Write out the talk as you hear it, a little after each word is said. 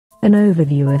An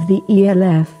overview of the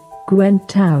ELF, GWEN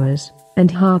towers,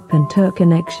 and HAARP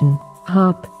interconnection,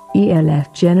 HAARP,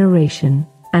 ELF generation,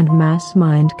 and mass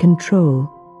mind control.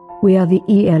 We are the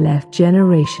ELF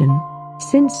generation.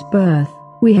 Since birth,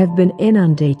 we have been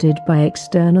inundated by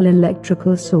external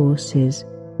electrical sources.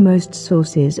 Most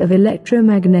sources of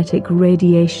electromagnetic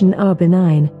radiation are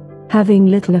benign, having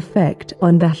little effect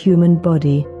on the human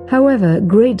body. However,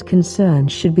 great concern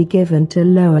should be given to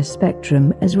lower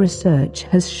spectrum, as research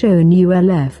has shown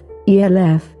ULF,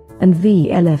 ELF, and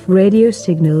VLF radio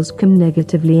signals can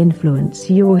negatively influence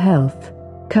your health.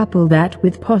 Couple that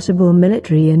with possible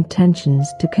military intentions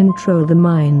to control the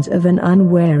minds of an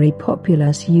unwary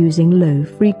populace using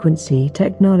low-frequency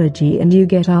technology and you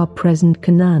get our present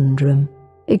conundrum.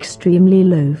 Extremely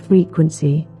low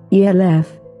frequency,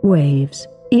 ELF, waves.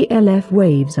 ELF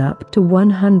waves up to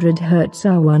 100 Hz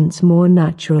are once more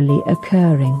naturally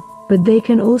occurring, but they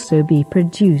can also be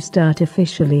produced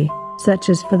artificially, such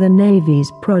as for the Navy's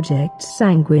Project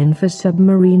Sanguine for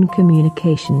submarine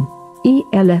communication.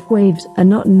 ELF waves are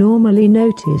not normally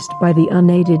noticed by the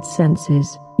unaided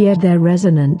senses, yet their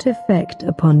resonant effect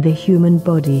upon the human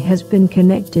body has been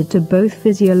connected to both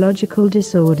physiological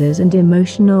disorders and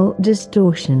emotional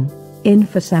distortion.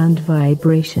 Infrasound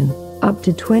vibration, up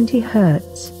to 20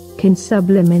 Hz, can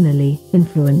subliminally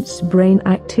influence brain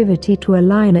activity to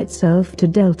align itself to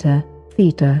delta,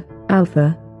 theta,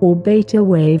 alpha, or beta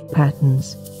wave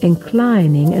patterns,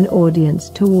 inclining an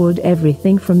audience toward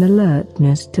everything from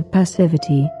alertness to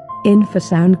passivity.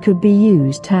 Infrasound could be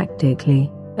used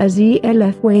tactically, as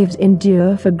ELF waves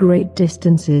endure for great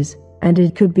distances, and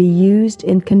it could be used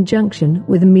in conjunction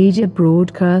with media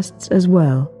broadcasts as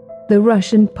well. The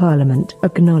Russian parliament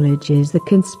acknowledges the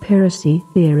conspiracy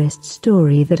theorist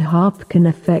story that HAARP can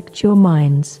affect your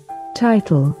minds.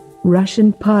 Title: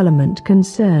 Russian parliament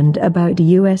concerned about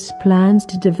U.S. plans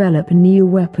to develop new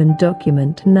weapon.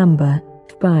 Document number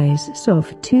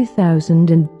FBISOF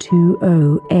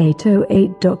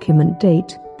 2002-0808. Document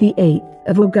date, the 8th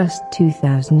of August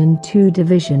 2002.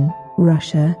 Division,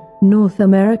 Russia, North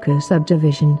America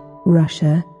Subdivision,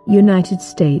 Russia, United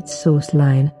States. Source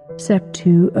line, SEP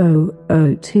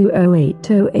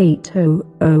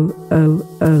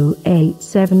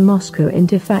 2002080000087. Moscow.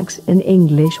 Interfax in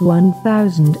English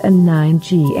 1009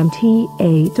 GMT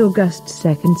 8 August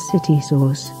 2nd. City.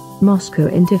 Source, Moscow.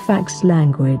 Interfax.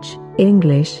 Language,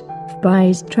 English.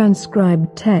 FBIS.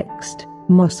 Transcribed text,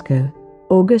 Moscow,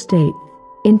 August 8th.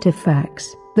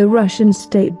 Interfax. The Russian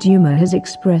State Duma has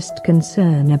expressed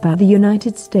concern about the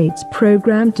United States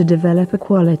program to develop a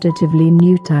qualitatively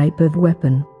new type of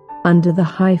weapon. Under the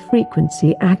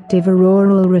High-Frequency Active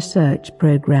Auroral Research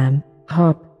Program,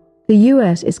 HAARP, the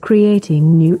U.S. is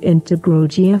creating new integral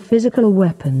geophysical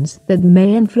weapons that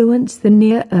may influence the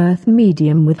near-Earth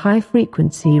medium with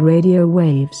high-frequency radio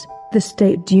waves, the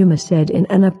State Duma said in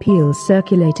an appeal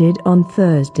circulated on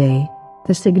Thursday.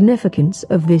 The significance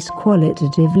of this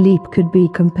qualitative leap could be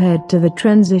compared to the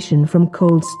transition from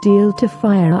cold steel to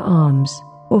firearms,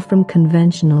 or from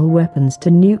conventional weapons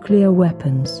to nuclear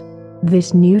weapons.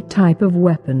 This new type of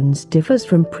weapons differs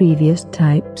from previous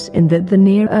types in that the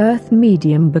near-Earth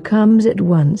medium becomes at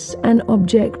once an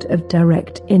object of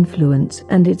direct influence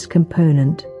and its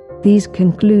component. These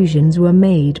conclusions were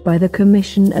made by the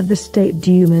Commission of the State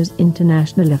Duma's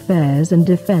International Affairs and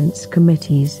Defense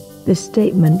Committees. The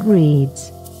statement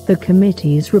reads, the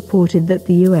committees reported that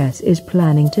the U.S. is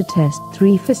planning to test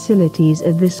 3 facilities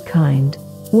of this kind.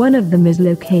 One of them is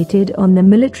located on the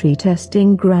military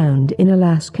testing ground in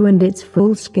Alaska, and its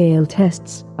full-scale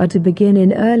tests are to begin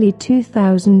in early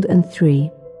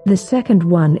 2003. The second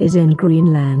one is in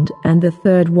Greenland and the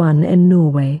third one in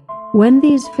Norway. When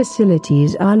these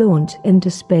facilities are launched into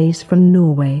space from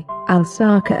Norway,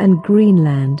 Alaska and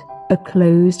Greenland, a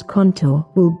closed contour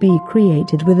will be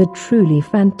created with a truly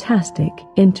fantastic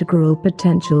integral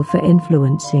potential for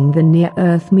influencing the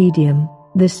near-Earth medium,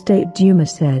 the State Duma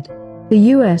said.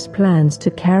 The U.S. plans to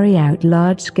carry out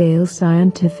large-scale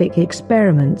scientific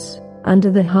experiments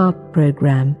under the HAARP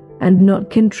program, and not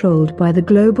controlled by the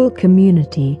global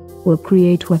community, will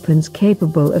create weapons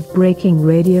capable of breaking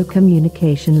radio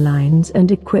communication lines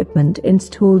and equipment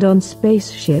installed on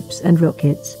spaceships and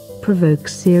rockets, provoke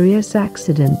serious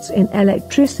accidents in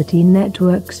electricity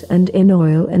networks and in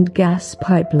oil and gas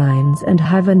pipelines, and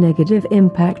have a negative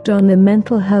impact on the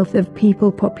mental health of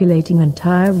people populating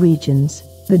entire regions,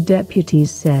 the deputies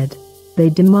said. They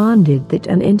demanded that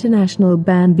an international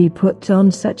ban be put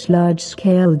on such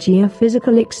large-scale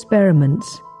geophysical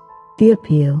experiments. The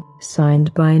appeal,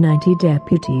 signed by 90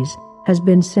 deputies, has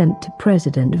been sent to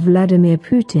President Vladimir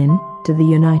Putin, to the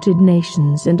United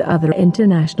Nations and other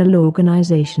international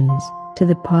organizations, to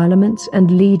the parliaments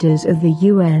and leaders of the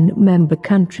UN member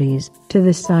countries, to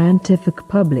the scientific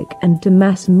public and to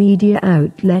mass media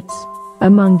outlets.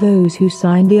 Among those who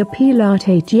signed the appeal are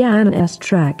Tatiana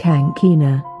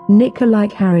Strakankina, Nikolai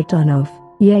Kharitonov,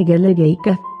 Yegor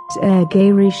Ligakov, Sergei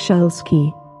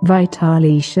Ryshelsky,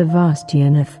 Vitaly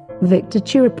Shavastyanov, Viktor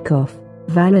Chirapkov,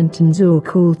 Valentin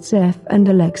Zorkoltsev and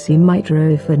Alexei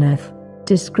Mitrofanov.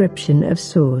 Description of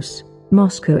source: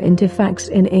 Moscow Interfax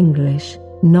in English,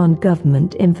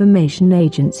 non-government information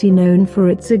agency known for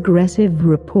its aggressive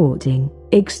reporting,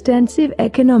 extensive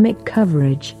economic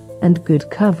coverage, and good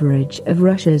coverage of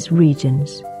Russia's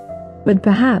regions. But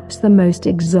perhaps the most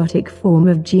exotic form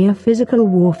of geophysical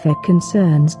warfare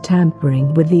concerns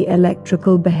tampering with the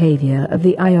electrical behavior of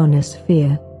the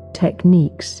ionosphere.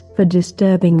 Techniques for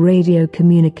disturbing radio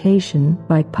communication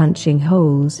by punching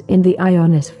holes in the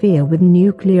ionosphere with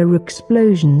nuclear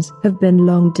explosions have been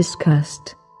long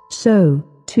discussed. So,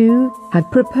 too,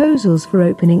 have proposals for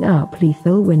opening up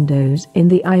lethal windows in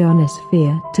the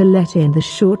ionosphere to let in the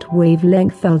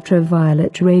short-wavelength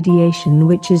ultraviolet radiation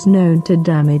which is known to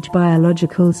damage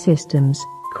biological systems,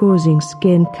 causing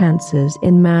skin cancers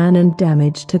in man and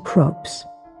damage to crops.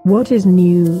 What is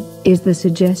new is the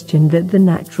suggestion that the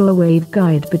natural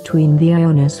waveguide between the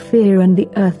ionosphere and the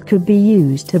Earth could be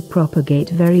used to propagate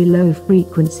very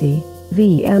low-frequency,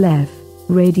 VLF,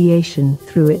 radiation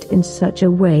through it in such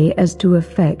a way as to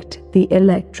affect the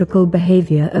electrical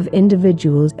behavior of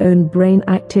individuals' own brain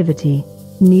activity.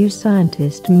 New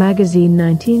Scientist magazine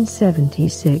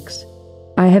 1976.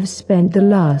 I have spent the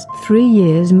last 3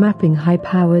 years mapping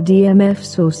high-powered EMF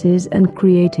sources and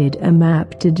created a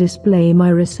map to display my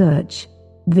research.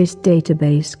 This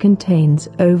database contains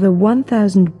over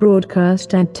 1,000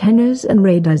 broadcast antennas and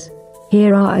radars.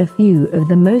 Here are a few of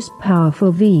the most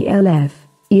powerful VLF,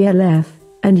 ELF,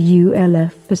 and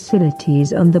ULF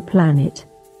facilities on the planet.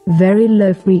 Very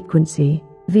low frequency,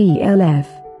 VLF,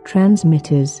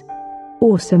 transmitters.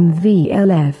 Awesome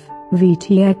VLF,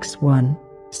 VTX1.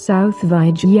 South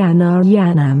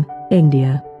Vijayanagar,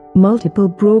 India. Multiple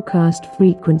broadcast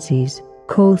frequencies,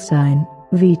 call sign,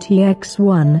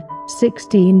 VTX1,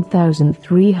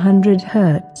 16,300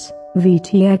 Hz,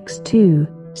 VTX2,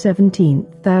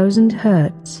 17,000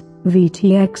 Hz,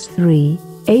 VTX3,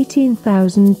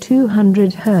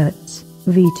 18,200 Hz,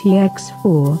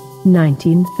 VTX4,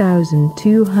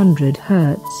 19,200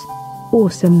 Hz.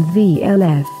 Awesome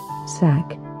VLF,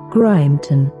 SAC,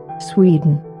 Grimeton,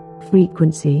 Sweden.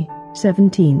 Frequency,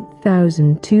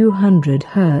 17,200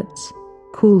 Hz.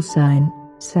 Call sign,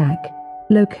 SAC.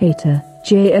 Locator,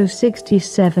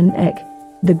 JO67EC.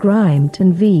 The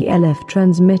Grimeton VLF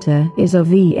transmitter is a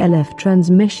VLF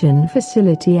transmission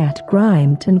facility at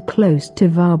Grimeton close to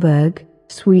Varberg,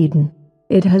 Sweden.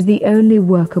 It has the only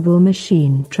workable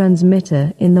machine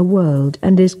transmitter in the world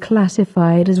and is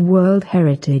classified as World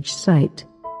Heritage Site.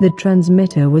 The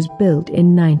transmitter was built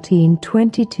in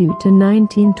 1922 to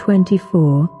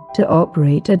 1924 to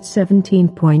operate at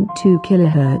 17.2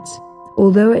 kHz,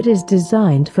 although it is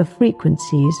designed for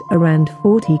frequencies around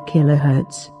 40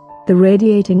 kHz. The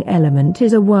radiating element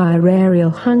is a wire aerial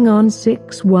hung on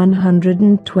 6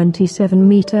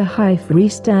 127-meter high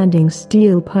freestanding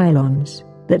steel pylons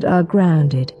that are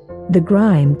grounded. The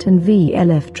Grimeton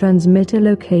VLF transmitter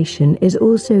location is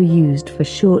also used for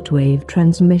shortwave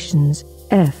transmissions,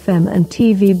 FM and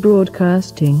TV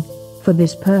broadcasting. For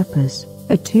this purpose,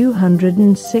 a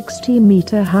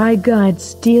 260-meter high guide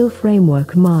steel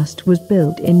framework mast was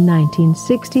built in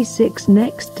 1966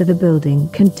 next to the building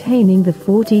containing the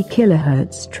 40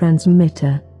 kHz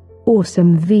transmitter.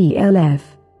 Awesome VLF,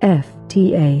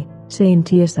 FTA,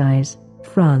 Saint-Size,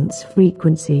 France.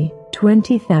 Frequency,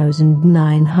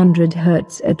 20,900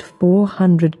 Hz at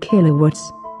 400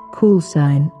 kilowatts. Call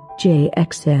sign,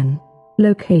 JXN.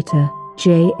 Locator,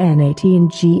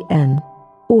 JN18GN.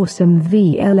 Awesome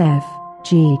VLF,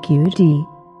 GQD.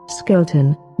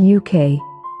 Skelton, UK.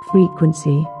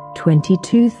 Frequency,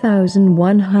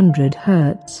 22,100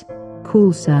 Hz.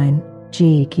 Call sign,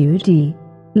 GQD.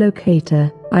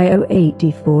 Locator,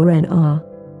 IO84NR.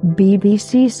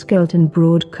 BBC Skelton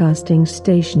Broadcasting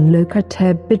Station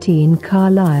located between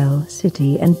Carlisle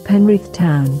City and Penrith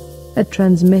Town. A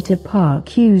transmitter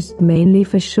park used mainly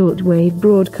for shortwave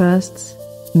broadcasts.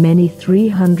 Many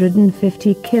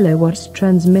 350 kilowatts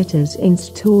transmitters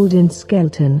installed in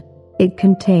Skelton. It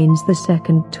contains the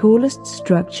second tallest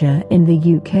structure in the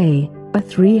UK, a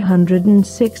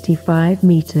 365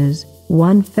 meters,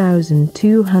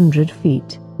 1,200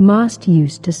 feet, mast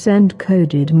used to send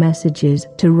coded messages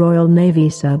to Royal Navy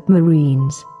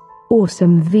submarines.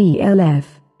 Awesome VLF,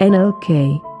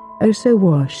 NLK.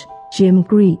 Osawash, Jim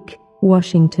Creek,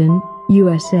 Washington,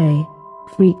 USA.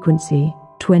 Frequency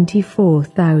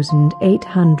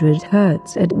 24,800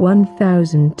 Hz at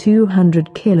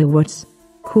 1,200 kilowatts.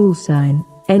 Call sign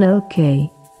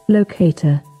NLK.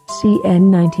 Locator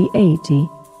CN9080.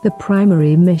 The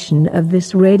primary mission of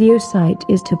this radio site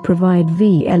is to provide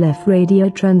VLF radio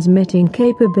transmitting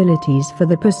capabilities for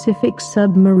the Pacific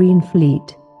submarine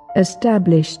fleet.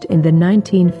 Established in the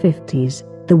 1950s,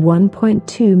 the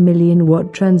 1.2 million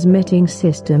watt transmitting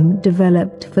system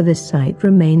developed for the site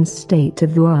remains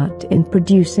state-of-the-art in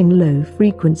producing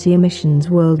low-frequency emissions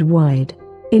worldwide.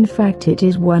 In fact, it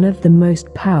is one of the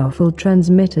most powerful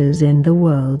transmitters in the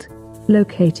world.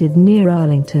 Located near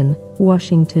Arlington,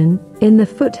 Washington, in the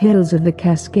foothills of the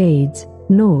Cascades,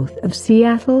 north of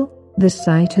Seattle, the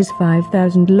site has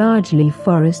 5,000 largely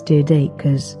forested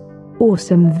acres.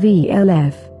 Awesome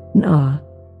VLF, NR.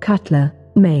 Cutler,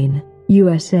 Maine,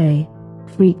 USA.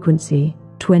 Frequency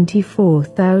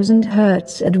 24,000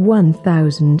 Hz at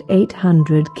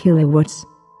 1,800 kilowatts.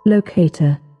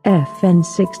 Locator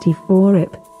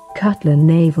FN64IP. Cutler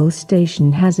Naval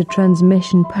Station has a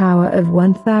transmission power of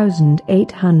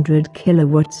 1,800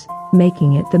 kilowatts,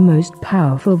 making it the most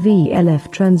powerful VLF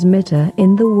transmitter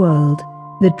in the world.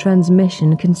 The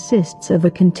transmission consists of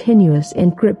a continuous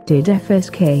encrypted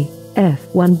FSK,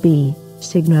 F1B,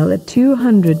 signal at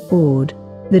 200 baud.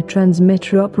 The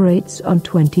transmitter operates on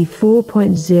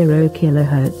 24.0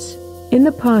 kHz. In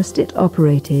the past it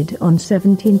operated on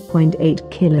 17.8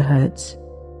 kHz.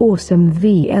 Awesome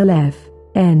VLF,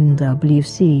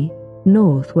 NWC,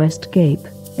 Northwest Cape,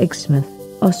 Exmouth,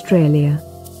 Australia.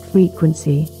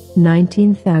 Frequency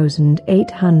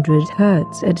 19,800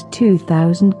 Hz at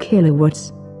 2,000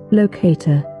 kilowatts.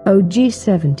 Locator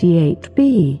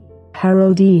OG78B.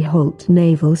 Harold E. Holt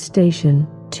Naval Station,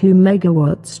 2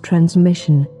 megawatts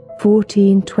transmission,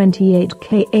 1428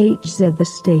 kHz. The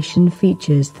station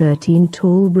features 13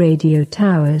 tall radio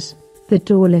towers. The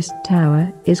tallest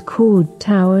tower is called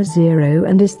Tower 0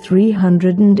 and is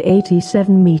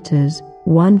 387 meters,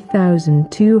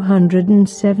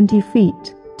 1,270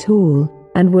 feet, tall,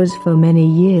 and was for many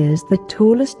years the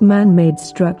tallest man-made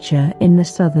structure in the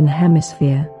Southern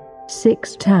Hemisphere.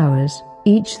 6 towers,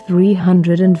 each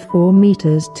 304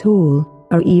 meters tall,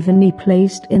 are evenly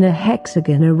placed in a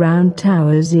hexagon around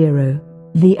Tower 0.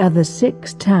 The other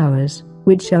 6 towers,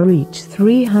 which are each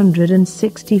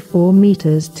 364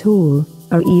 meters tall,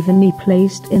 are evenly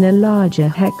placed in a larger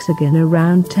hexagon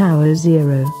around Tower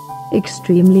 0.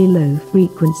 Extremely low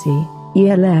frequency,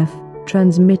 ELF,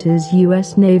 transmitters.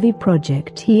 U.S. Navy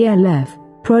Project ELF,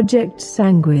 Project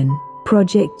Sanguine,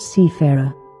 Project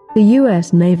Seafarer. The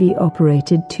U.S. Navy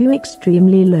operated 2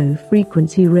 extremely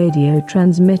low-frequency radio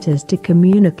transmitters to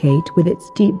communicate with its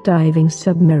deep-diving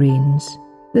submarines.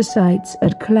 The sites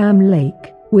at Clam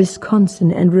Lake,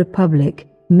 Wisconsin and Republic,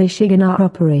 Michigan are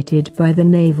operated by the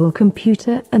Naval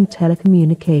Computer and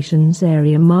Telecommunications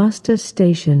Area Master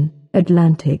Station,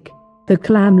 Atlantic. The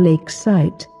Clam Lake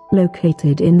site,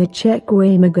 located in the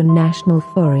Chequamegon National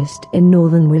Forest in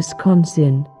northern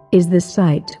Wisconsin, is the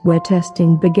site where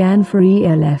testing began for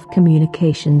ELF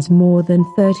communications more than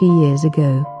 30 years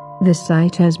ago. The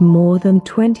site has more than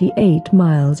 28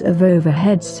 miles of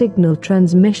overhead signal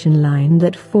transmission line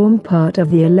that form part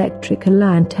of the electrical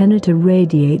antenna to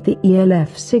radiate the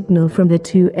ELF signal from the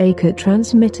 2-acre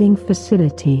transmitting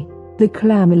facility. The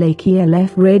Clam Lake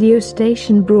ELF radio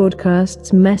station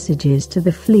broadcasts messages to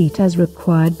the fleet as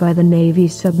required by the Navy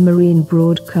Submarine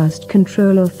Broadcast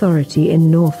Control Authority in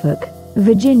Norfolk,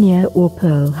 Virginia or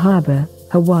Pearl Harbor,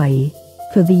 Hawaii.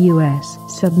 For the U.S.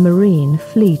 submarine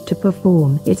fleet to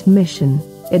perform its mission,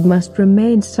 it must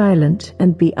remain silent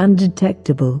and be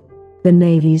undetectable. The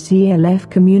Navy's ELF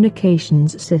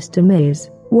communications system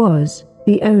was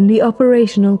the only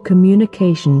operational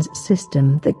communications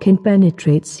system that can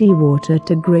penetrate seawater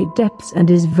to great depths and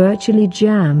is virtually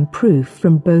jam-proof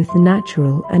from both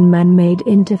natural and man-made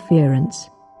interference.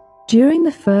 During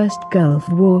the First Gulf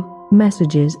War,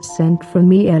 messages sent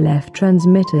from ELF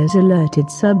transmitters alerted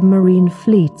submarine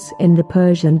fleets in the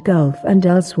Persian Gulf and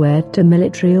elsewhere to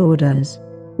military orders.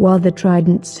 While the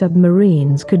Trident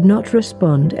submarines could not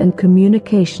respond and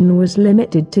communication was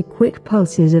limited to quick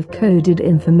pulses of coded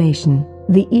information,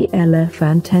 the ELF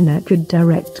antenna could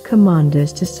direct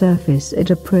commanders to surface at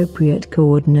appropriate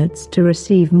coordinates to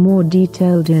receive more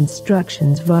detailed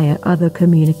instructions via other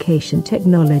communication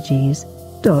technologies.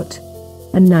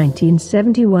 A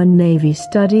 1971 Navy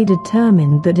study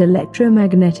determined that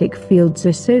electromagnetic fields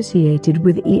associated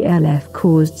with ELF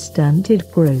caused stunted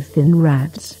growth in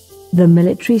rats. The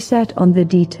military sat on the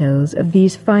details of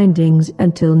these findings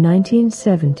until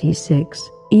 1976,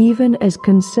 Even as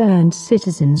concerned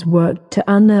citizens worked to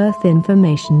unearth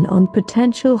information on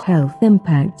potential health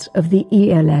impacts of the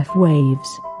ELF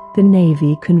waves, the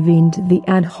Navy convened the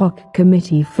Ad Hoc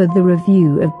Committee for the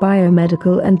Review of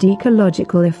Biomedical and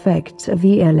Ecological Effects of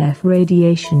ELF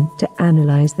Radiation to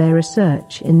analyze their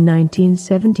research in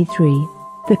 1973.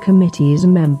 The committee's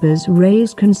members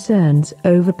raised concerns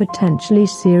over potentially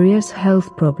serious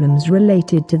health problems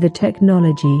related to the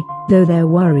technology, though their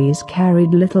worries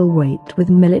carried little weight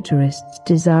with militarists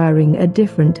desiring a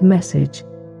different message.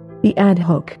 The ad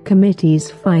hoc committee's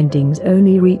findings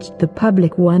only reached the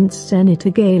public once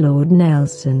Senator Gaylord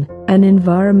Nelson, an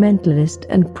environmentalist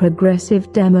and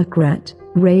progressive Democrat,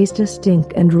 raised a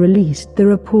stink and released the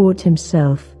report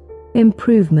himself.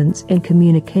 Improvements in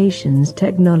communications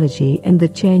technology and the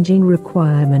changing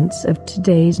requirements of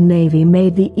today's Navy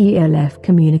made the ELF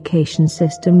communication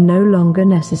system no longer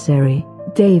necessary,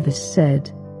 Davis said.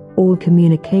 All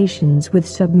communications with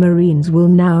submarines will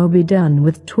now be done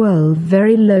with 12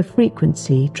 very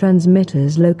low-frequency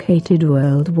transmitters located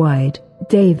worldwide,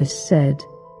 Davis said.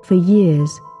 For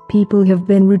years, people have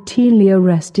been routinely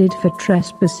arrested for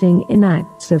trespassing in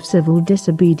acts of civil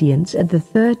disobedience at the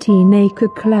 13-acre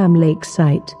Clam Lake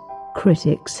site.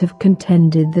 Critics have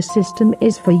contended the system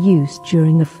is for use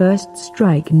during a first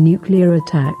strike nuclear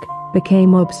attack,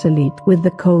 became obsolete with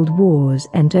the Cold War's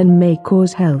end and may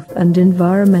cause health and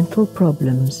environmental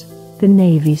problems. The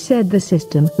Navy said the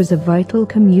system was a vital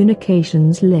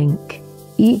communications link.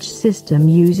 Each system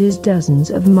uses dozens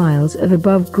of miles of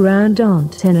above-ground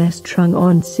antennas strung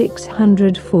on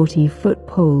 640-foot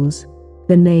poles.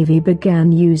 The Navy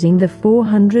began using the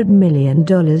 $400 million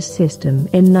system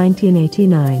in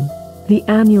 1989. The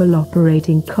annual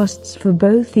operating costs for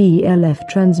both ELF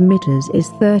transmitters is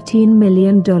 $13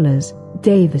 million,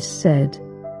 Davis said.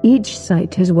 Each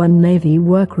site has one Navy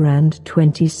worker and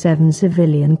 27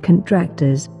 civilian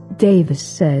contractors, Davis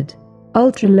said.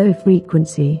 Ultra-low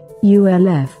frequency,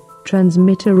 ULF,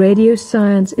 transmitter radio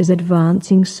science is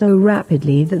advancing so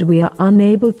rapidly that we are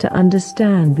unable to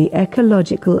understand the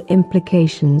ecological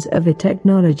implications of a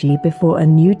technology before a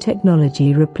new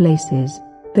technology replaces.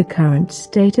 The current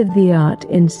state-of-the-art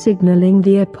in signaling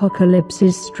the apocalypse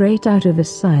is straight out of a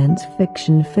science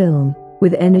fiction film,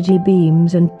 with energy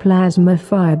beams and plasma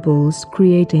fireballs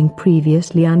creating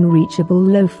previously unreachable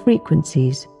low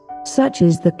frequencies. Such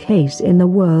is the case in the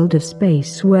world of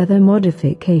space weather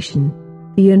modification.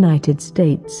 The United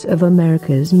States of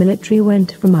America's military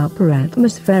went from upper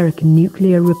atmospheric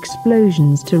nuclear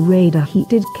explosions to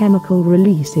radar-heated chemical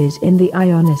releases in the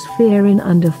ionosphere in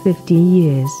under 50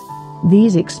 years.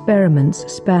 These experiments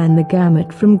span the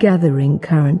gamut from gathering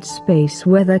current space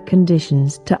weather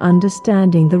conditions to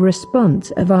understanding the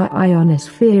response of our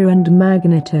ionosphere and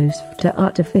magnetosphere to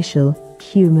artificial,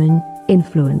 human,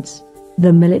 influence.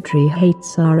 The military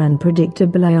hates our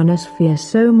unpredictable ionosphere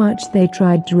so much they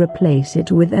tried to replace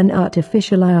it with an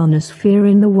artificial ionosphere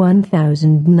in the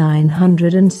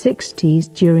 1960s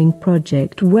during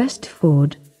Project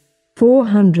Westford.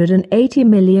 480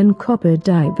 million copper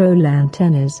dipole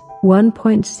antennas,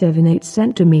 1.78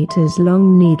 centimeters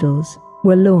long needles,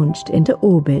 were launched into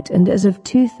orbit, and as of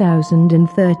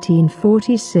 2013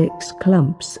 46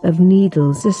 clumps of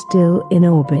needles are still in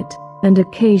orbit, and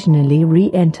occasionally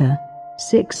re-enter.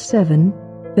 6-7.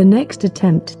 The next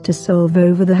attempt to solve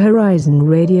over-the-horizon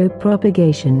radio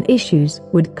propagation issues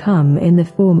would come in the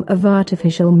form of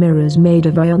artificial mirrors made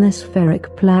of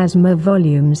ionospheric plasma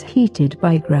volumes heated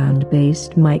by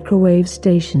ground-based microwave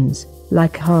stations,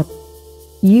 like HAARP.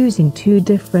 Using two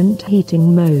different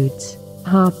heating modes,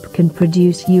 HAARP can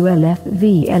produce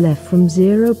ULF-VLF from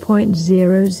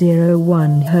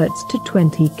 0.001 Hz to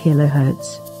 20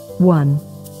 kHz. 1.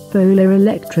 Polar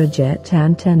electrojet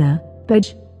antenna,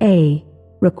 PEJ-A,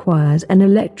 requires an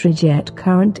electrojet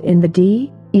current in the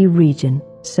D-E region,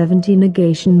 70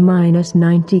 negation minus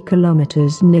 90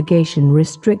 km negation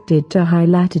restricted to high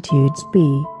latitudes.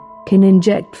 B. Can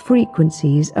inject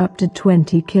frequencies up to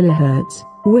 20 kHz.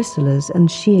 Whistlers and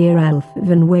shear alpha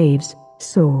waves,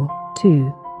 SAW.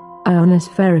 2.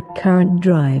 Ionospheric current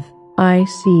drive,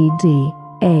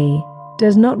 ICD-A,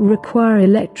 does not require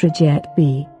electrojet.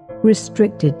 B.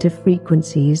 Restricted to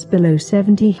frequencies below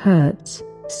 70 Hz,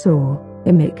 SAW.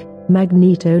 IMIC,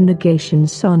 magneto-negation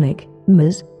sonic,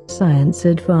 MAS. Science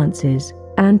advances,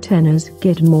 antennas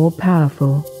get more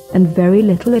powerful, and very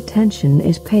little attention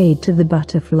is paid to the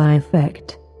butterfly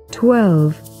effect.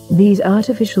 12. These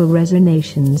artificial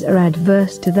resonations are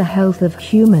adverse to the health of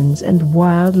humans and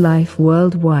wildlife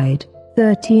worldwide.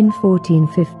 13, 14,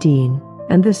 15.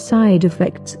 And the side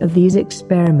effects of these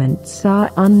experiments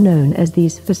are unknown as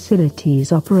these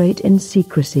facilities operate in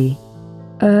secrecy.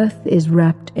 Earth is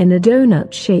wrapped in a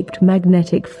donut-shaped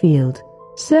magnetic field.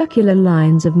 Circular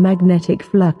lines of magnetic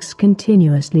flux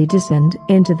continuously descend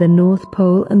into the North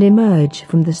Pole and emerge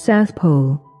from the South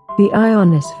Pole. The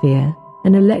ionosphere,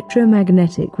 an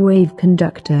electromagnetic wave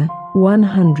conductor,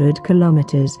 100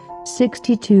 kilometers,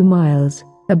 62 miles,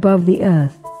 above the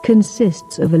Earth,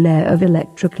 consists of a layer of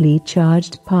electrically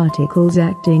charged particles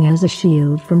acting as a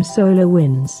shield from solar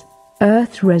winds.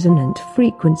 Earth resonant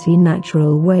frequency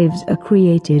natural waves are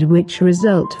created which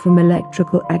result from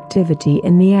electrical activity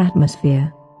in the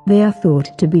atmosphere. They are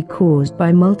thought to be caused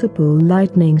by multiple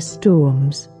lightning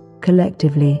storms.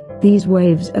 Collectively, these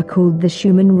waves are called the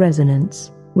Schumann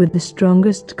resonance, with the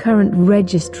strongest current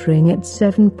registering at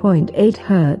 7.8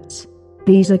 Hz.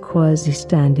 These are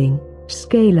quasi-standing,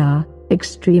 scalar,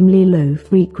 extremely low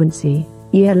frequency,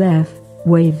 ELF,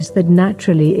 waves that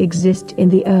naturally exist in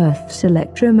the Earth's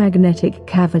electromagnetic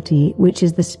cavity, which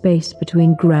is the space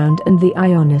between ground and the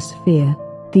ionosphere.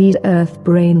 These Earth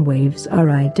brainwaves are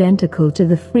identical to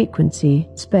the frequency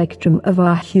spectrum of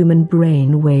our human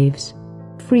brain waves.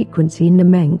 Frequency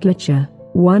nomenclature: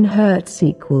 1 Hz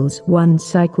equals 1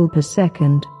 cycle per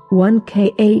second, 1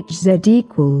 kHz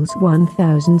equals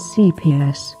 1000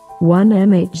 CPS, 1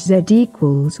 MHz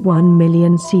equals 1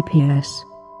 million CPS.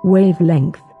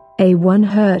 Wavelength: a 1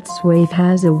 Hz wave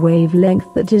has a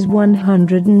wavelength that is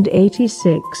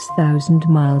 186,000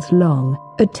 miles long,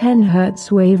 a 10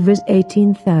 Hz wave is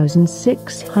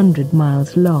 18,600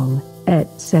 miles long,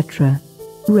 etc.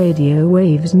 Radio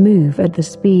waves move at the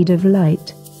speed of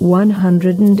light,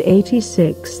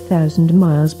 186,000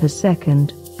 miles per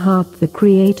second. HAARP: the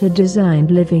Creator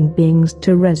designed living beings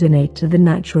to resonate to the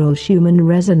natural Schumann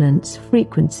resonance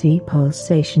frequency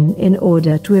pulsation in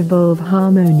order to evolve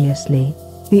harmoniously.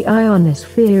 The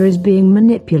ionosphere is being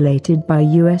manipulated by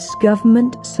U.S.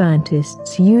 government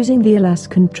scientists using the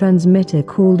Alaskan transmitter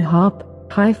called HAARP,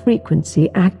 High Frequency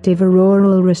Active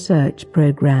Auroral Research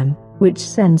Program, which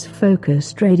sends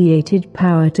focused radiated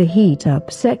power to heat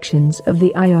up sections of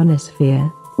the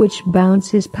ionosphere, which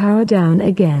bounces power down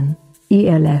again.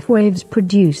 ELF waves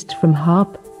produced from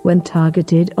HAARP, when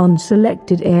targeted on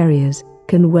selected areas,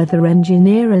 can weather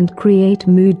engineer and create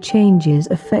mood changes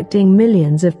affecting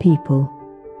millions of people.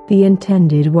 The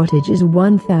intended wattage is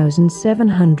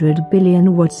 1,700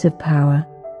 billion watts of power.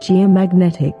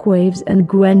 Geomagnetic waves and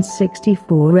GWEN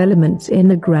 64 elements in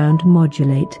the ground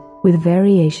modulate, with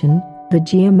variation, the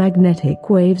geomagnetic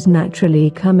waves naturally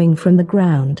coming from the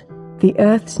ground. The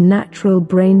Earth's natural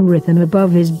brain rhythm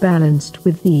above is balanced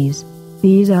with these.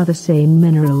 These are the same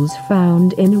minerals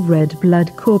found in red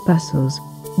blood corpuscles.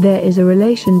 There is a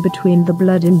relation between the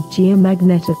blood and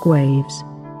geomagnetic waves.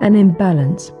 An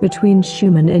imbalance between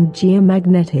Schumann and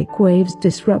geomagnetic waves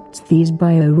disrupts these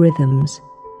biorhythms.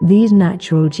 These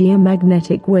natural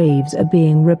geomagnetic waves are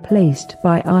being replaced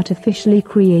by artificially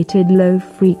created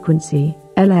low-frequency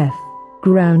LF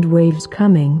ground waves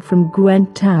coming from GWEN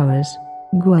towers.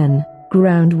 GWEN,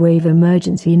 Ground Wave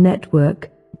Emergency Network,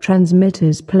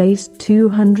 transmitters placed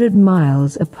 200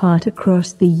 miles apart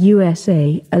across the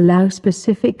USA allow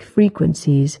specific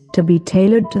frequencies to be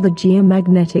tailored to the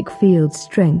geomagnetic field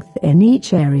strength in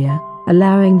each area,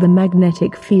 allowing the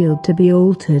magnetic field to be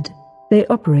altered. They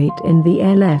operate in the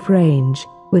LF range,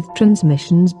 with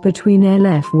transmissions between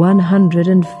LF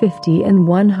 150 and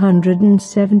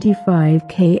 175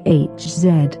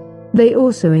 kHz. They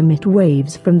also emit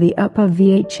waves from the upper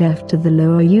VHF to the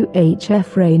lower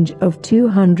UHF range of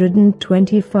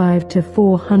 225 to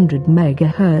 400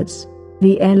 MHz.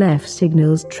 The LF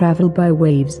signals travel by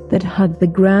waves that hug the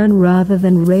ground rather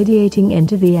than radiating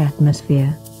into the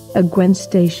atmosphere. A GWEN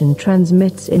station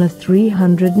transmits in a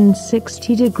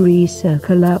 360-degree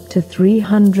circle up to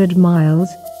 300 miles,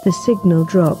 the signal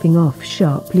dropping off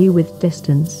sharply with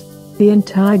distance. The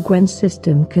entire GWEN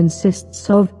system consists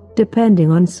of,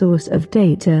 depending on source of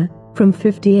data, from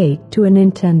 58 to an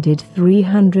intended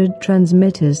 300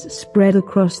 transmitters spread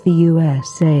across the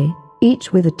USA,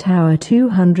 each with a tower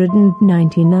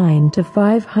 299 to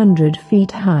 500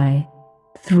 feet high.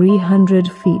 300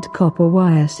 feet copper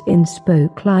wires in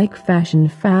spoke-like fashion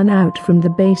fan out from the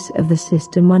base of the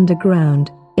system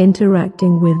underground,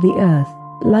 interacting with the Earth,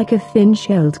 like a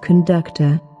thin-shelled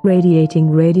conductor,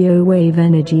 radiating radio wave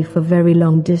energy for very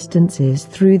long distances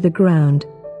through the ground.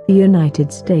 The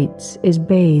United States is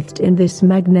bathed in this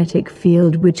magnetic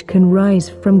field which can rise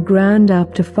from ground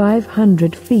up to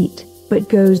 500 feet, but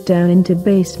goes down into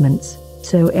basements,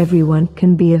 so everyone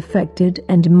can be affected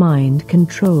and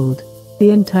mind-controlled. The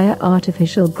entire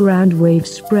artificial ground wave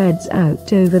spreads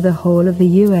out over the whole of the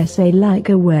USA like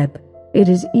a web. It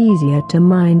is easier to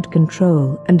mind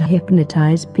control and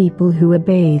hypnotize people who are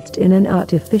bathed in an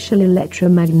artificial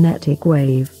electromagnetic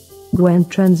wave. GWEN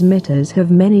transmitters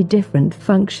have many different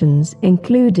functions,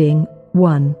 including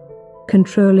 1.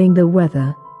 Controlling the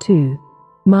weather, 2.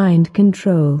 Mind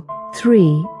control,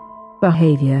 3.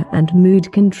 Behavior and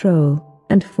mood control,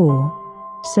 and 4.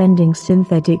 Sending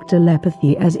synthetic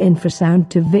telepathy as infrasound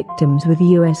to victims with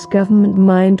US government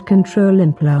mind control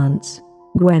implants.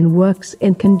 GWEN works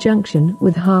in conjunction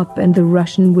with HAARP and the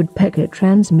Russian woodpecker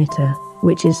transmitter,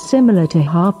 which is similar to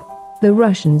HAARP. The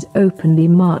Russians openly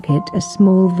market a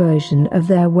small version of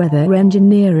their weather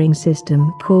engineering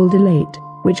system called ALATE,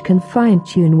 which can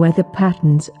fine-tune weather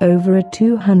patterns over a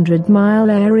 200-mile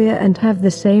area and have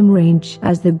the same range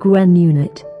as the GWEN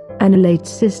unit. An ALATE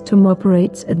system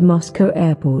operates at Moscow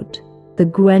Airport. The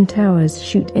GWEN towers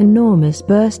shoot enormous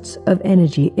bursts of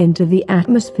energy into the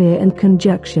atmosphere in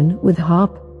conjunction with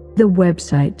HAARP. The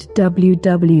website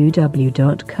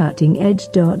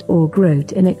www.cuttingedge.org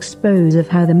wrote an expose of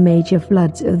how the major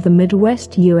floods of the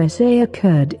Midwest USA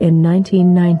occurred in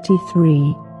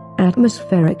 1993.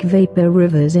 Atmospheric vapor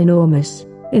rivers, enormous,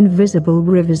 invisible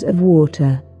rivers of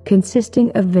water,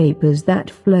 consisting of vapors that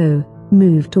flow,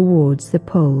 move towards the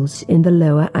poles in the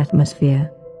lower atmosphere.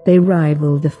 They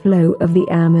rival the flow of the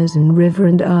Amazon River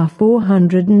and are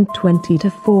 420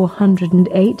 to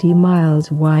 480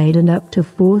 miles wide and up to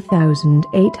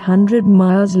 4,800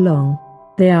 miles long.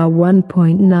 They are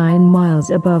 1.9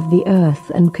 miles above the Earth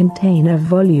and contain a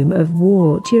volume of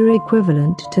water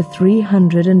equivalent to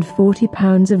 340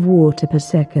 pounds of water per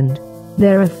second.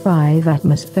 There are 5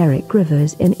 atmospheric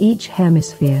rivers in each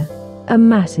hemisphere. A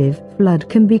massive flood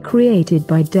can be created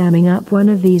by damming up one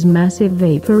of these massive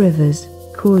vapor rivers,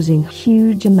 causing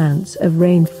huge amounts of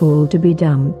rainfall to be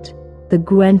dumped. The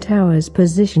GWEN towers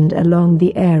positioned along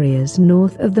the areas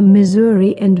north of the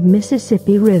Missouri and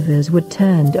Mississippi rivers were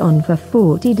turned on for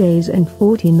 40 days and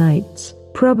 40 nights,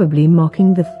 probably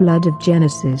mocking the flood of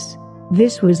Genesis.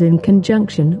 This was in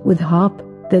conjunction with HAARP,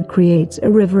 that creates a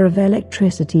river of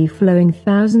electricity flowing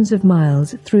thousands of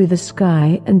miles through the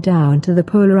sky and down to the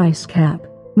polar ice cap,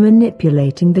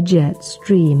 manipulating the jet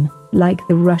stream, like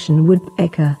the Russian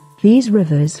woodpecker. These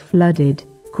rivers flooded,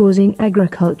 causing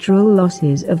agricultural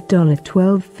losses of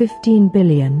 $12-15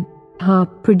 billion.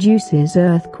 HAARP produces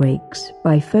earthquakes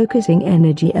by focusing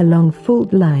energy along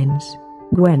fault lines.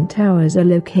 GWEN towers are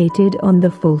located on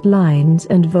the fault lines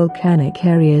and volcanic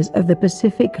areas of the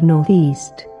Pacific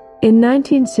Northeast. In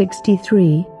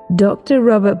 1963, Dr.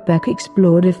 Robert Beck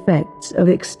explored effects of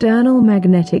external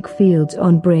magnetic fields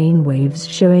on brain waves,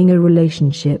 showing a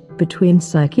relationship between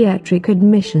psychiatric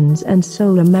admissions and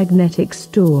solar magnetic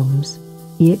storms.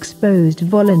 He exposed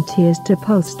volunteers to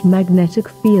pulsed magnetic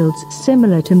fields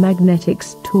similar to magnetic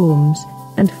storms,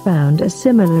 and found a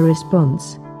similar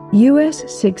response. US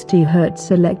 60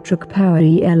 Hz electric power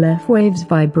ELF waves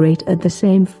vibrate at the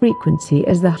same frequency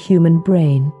as the human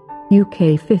brain.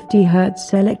 UK 50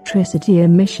 Hz electricity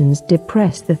emissions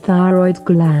depress the thyroid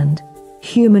gland.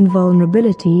 Human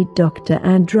vulnerability. Dr.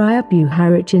 Andrea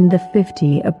Puharich in the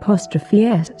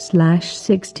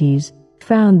 50s/60s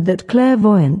found that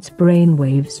clairvoyants'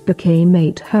 brainwaves became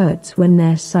 8 Hz when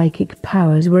their psychic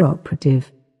powers were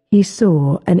operative. He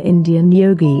saw an Indian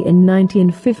yogi in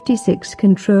 1956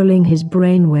 controlling his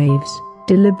brainwaves,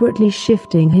 deliberately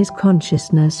shifting his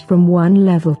consciousness from one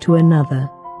level to another.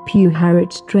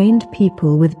 Puharich trained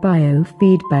people with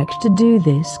biofeedback to do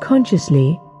this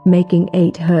consciously, making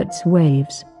 8 Hz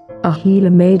waves. A healer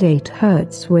made 8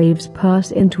 Hz waves pass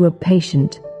into a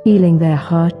patient, healing their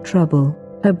heart trouble,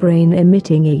 her brain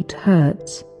emitting 8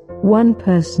 Hz. One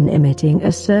person emitting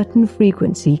a certain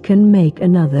frequency can make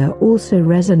another also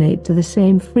resonate to the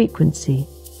same frequency.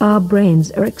 Our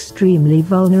brains are extremely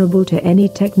vulnerable to any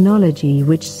technology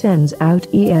which sends out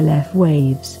ELF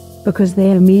waves, because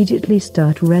they immediately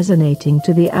start resonating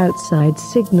to the outside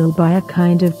signal by a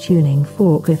kind of tuning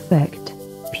fork effect.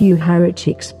 Puharich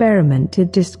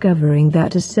experimented, discovering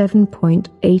that a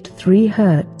 7.83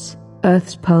 Hz,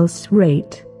 Earth's pulse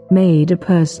rate, made a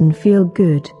person feel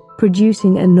good,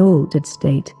 producing an altered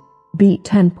state. B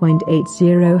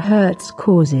 10.80 Hz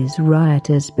causes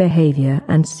riotous behavior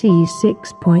and C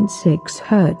 6.6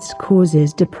 Hz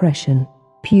causes depression.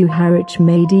 Puharich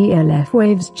made ELF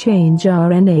waves change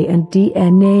RNA and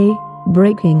DNA,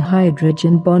 breaking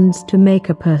hydrogen bonds to make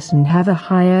a person have a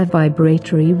higher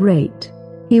vibratory rate.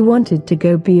 He wanted to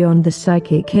go beyond the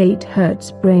psychic 8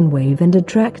 Hz brainwave and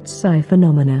attract psi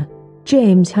phenomena.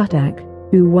 James Huttak,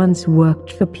 who once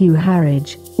worked for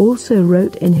Puharich, also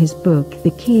wrote in his book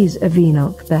The Keys of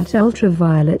Enoch that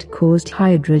ultraviolet caused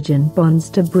hydrogen bonds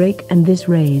to break and this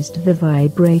raised the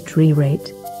vibratory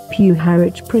rate.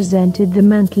 HAARP presented the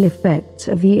mental effects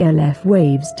of ELF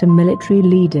waves to military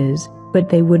leaders, but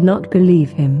they would not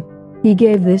believe him. He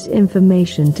gave this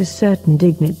information to certain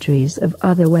dignitaries of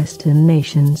other Western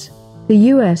nations. The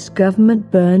US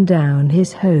government burned down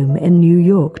his home in New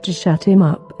York to shut him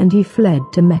up, and he fled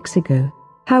to Mexico.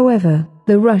 However,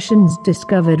 the Russians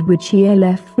discovered which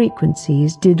ELF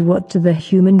frequencies did what to the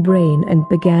human brain and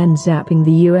began zapping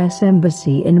the US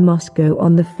Embassy in Moscow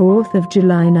on the 4th of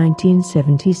July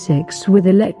 1976 with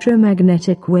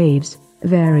electromagnetic waves,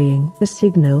 varying the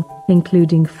signal,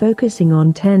 including focusing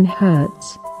on 10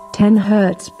 Hz. 10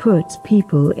 Hz puts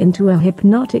people into a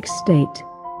hypnotic state.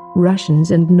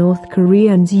 Russians and North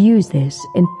Koreans use this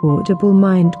in portable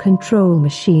mind control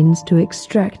machines to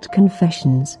extract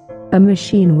confessions. A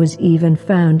machine was even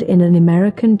found in an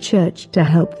American church to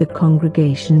help the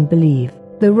congregation believe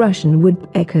the Russian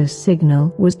woodpecker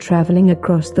signal was traveling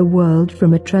across the world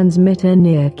from a transmitter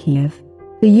near Kiev.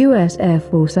 The U.S. Air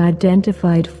Force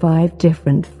identified 5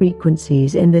 different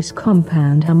frequencies in this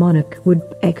compound harmonic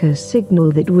woodpecker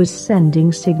signal that was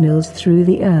sending signals through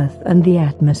the Earth and the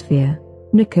atmosphere.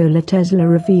 Nikola Tesla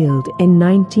revealed in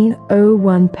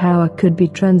 1901 power could be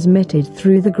transmitted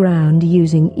through the ground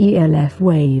using ELF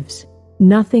waves.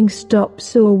 Nothing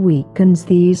stops or weakens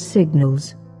these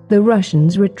signals. The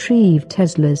Russians retrieved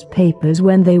Tesla's papers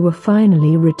when they were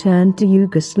finally returned to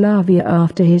Yugoslavia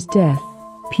after his death.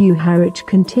 HAARP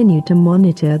continued to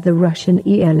monitor the Russian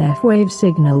ELF wave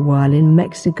signal while in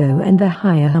Mexico, and the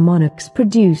higher harmonics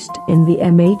produced in the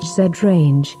MHZ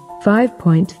range,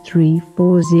 5.340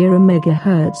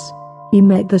 MHz. He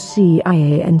met the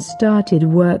CIA and started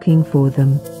working for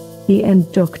them. He and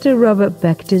Dr. Robert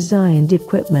Beck designed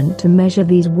equipment to measure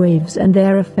these waves and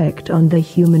their effect on the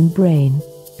human brain.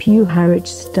 HAARP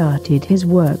started his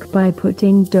work by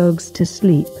putting dogs to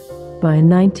sleep. By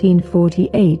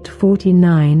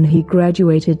 1948-49 he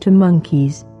graduated to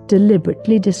monkeys,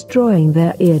 deliberately destroying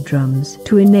their eardrums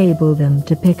to enable them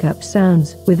to pick up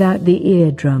sounds without the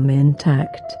eardrum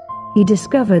intact. He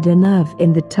discovered a nerve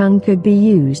in the tongue could be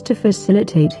used to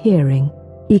facilitate hearing.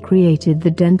 He created the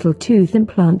dental tooth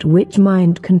implant which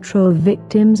mind control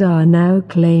victims are now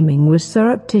claiming was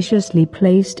surreptitiously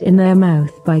placed in their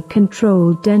mouth by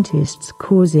controlled dentists,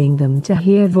 causing them to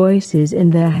hear voices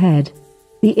in their head.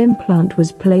 The implant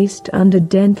was placed under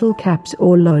dental caps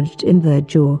or lodged in their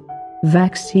jaw.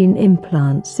 Vaccine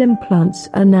implants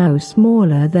are now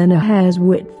smaller than a hair's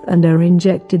width and are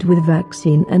injected with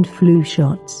vaccine and flu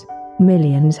shots.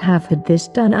 Millions have had this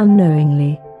done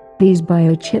unknowingly. These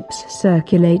biochips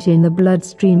circulate in the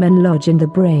bloodstream and lodge in the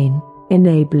brain,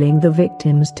 enabling the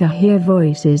victims to hear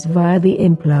voices via the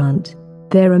implant.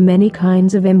 There are many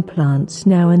kinds of implants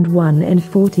now, and 1 in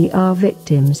 40 are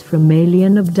victims from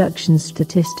alien abduction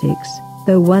statistics,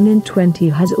 though 1 in 20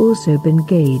 has also been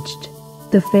gauged.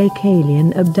 The fake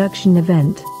alien abduction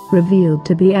event, revealed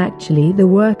to be actually the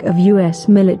work of U.S.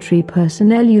 military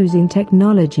personnel using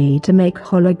technology to make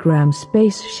hologram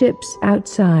spaceships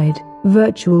outside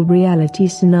virtual reality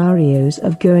scenarios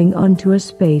of going onto a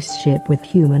spaceship with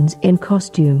humans in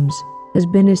costumes, has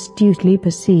been astutely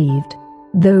perceived.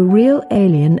 Though real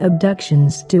alien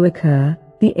abductions do occur,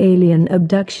 the alien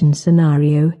abduction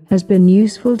scenario has been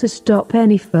useful to stop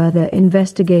any further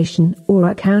investigation or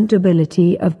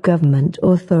accountability of government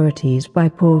authorities by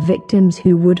poor victims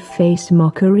who would face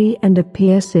mockery and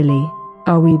appear silly.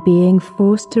 Are we being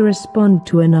forced to respond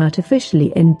to an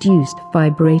artificially induced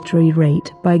vibratory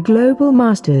rate by global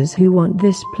masters who want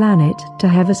this planet to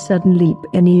have a sudden leap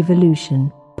in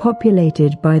evolution,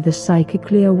 populated by the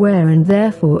psychically aware and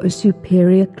therefore a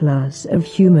superior class of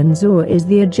humans? Or is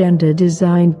the agenda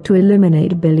designed to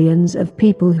eliminate billions of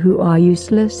people who are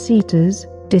useless eaters,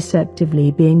 deceptively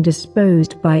being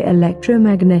disposed by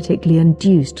electromagnetically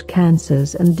induced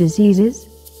cancers and diseases?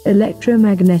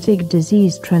 Electromagnetic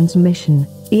disease transmission,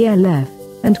 ELF,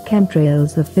 and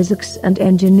chemtrails. The physics and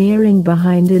engineering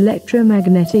behind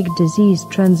electromagnetic disease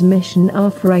transmission are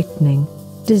frightening.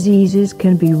 Diseases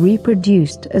can be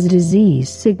reproduced as disease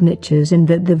signatures in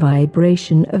that the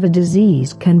vibration of a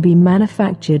disease can be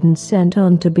manufactured and sent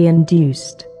on to be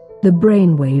induced. The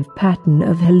brainwave pattern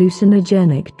of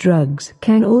hallucinogenic drugs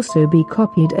can also be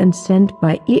copied and sent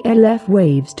by ELF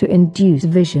waves to induce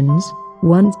visions.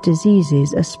 Once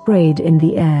diseases are sprayed in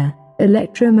the air,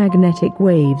 electromagnetic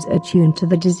waves attuned to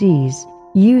the disease,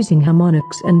 using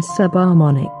harmonics and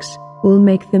subharmonics, will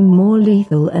make them more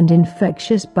lethal and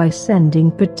infectious by sending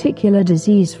particular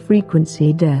disease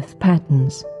frequency death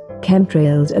patterns.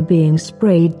 Chemtrails are being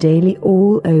sprayed daily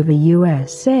all over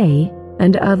USA,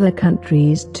 and other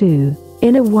countries too,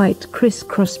 in a white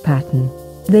crisscross pattern.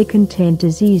 They contain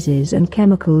diseases and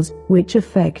chemicals which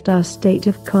affect our state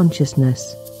of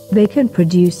consciousness. They can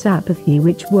produce apathy,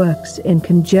 which works in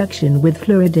conjunction with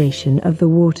fluoridation of the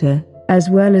water, as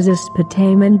well as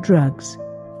aspartame and drugs.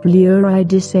 Fluoride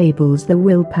disables the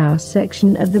willpower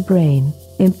section of the brain,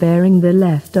 impairing the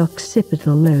left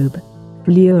occipital lobe.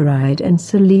 Fluoride and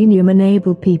selenium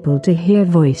enable people to hear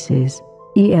voices.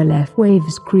 ELF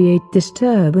waves create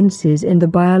disturbances in the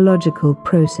biological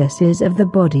processes of the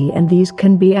body, and these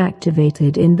can be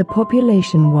activated in the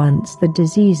population once the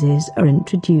diseases are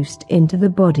introduced into the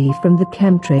body from the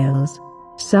chemtrails.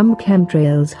 Some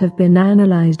chemtrails have been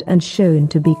analyzed and shown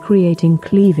to be creating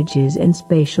cleavages in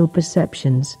spatial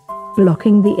perceptions,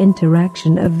 blocking the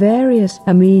interaction of various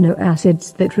amino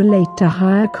acids that relate to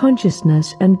higher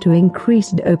consciousness and to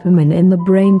increased dopamine in the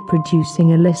brain,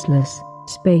 producing a listless,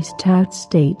 spaced-out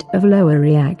state of lower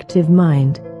reactive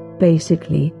mind.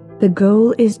 Basically, the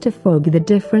goal is to fog the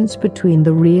difference between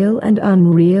the real and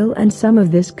unreal, and some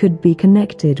of this could be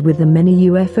connected with the many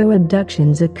UFO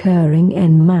abductions occurring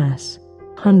en masse.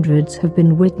 Hundreds have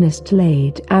been witnessed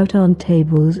laid out on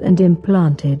tables and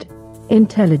implanted.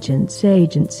 Intelligence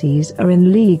agencies are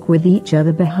in league with each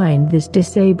other behind this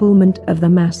disablement of the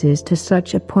masses to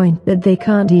such a point that they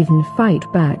can't even fight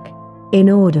back. In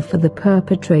order for the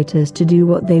perpetrators to do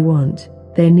what they want,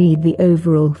 they need the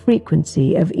overall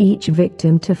frequency of each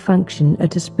victim to function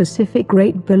at a specific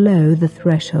rate below the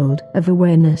threshold of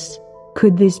awareness.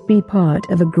 Could this be part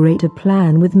of a greater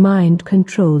plan with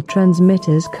mind-controlled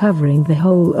transmitters covering the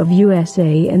whole of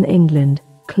USA and England,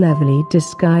 cleverly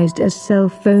disguised as cell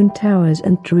phone towers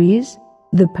and trees?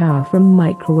 The power from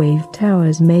microwave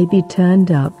towers may be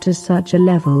turned up to such a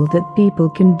level that people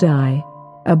can die.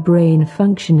 A brain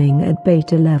functioning at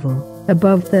beta level,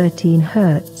 above 13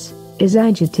 Hz, is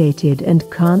agitated and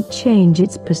can't change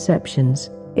its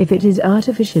perceptions, if it is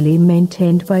artificially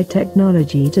maintained by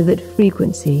technology to that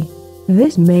frequency.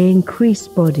 This may increase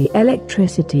body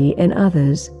electricity in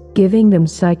others, giving them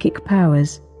psychic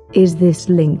powers. Is this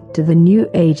linked to the New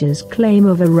Age's claim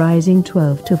of a rising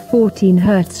 12 to 14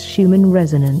 Hz human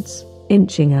resonance,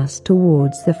 inching us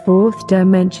towards the fourth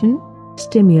dimension?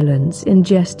 Stimulants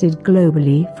ingested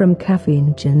globally from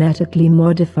caffeine genetically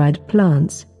modified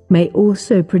plants may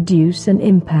also produce an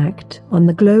impact on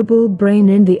the global brain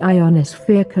in the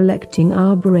ionosphere, collecting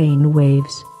our brain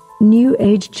waves. New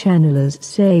Age channelers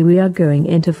say we are going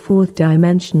into fourth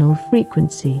dimensional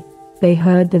frequency. They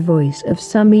heard the voice of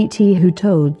some ET who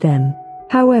told them.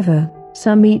 However,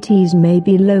 some ETs may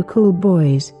be local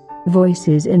boys.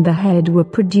 Voices in the head were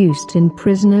produced in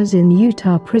prisoners in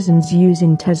Utah prisons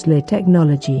using Tesla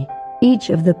technology. Each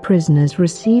of the prisoners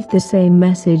received the same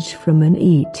message from an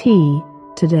ET.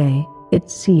 Today,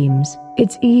 it seems,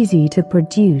 it's easy to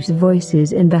produce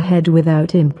voices in the head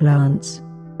without implants.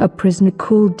 A prisoner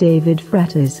called David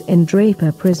Fratters in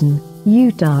Draper Prison,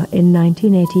 Utah in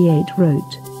 1988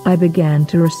 wrote, "I began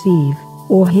to receive,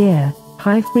 or hear,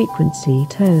 high-frequency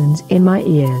tones in my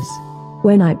ears.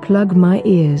 When I plug my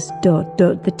ears,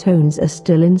 the tones are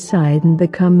still inside and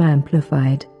become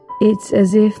amplified. It's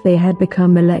as if they had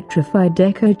become electrified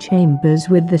echo chambers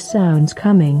with the sounds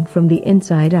coming from the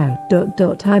inside out.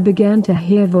 I began to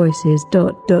hear voices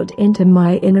into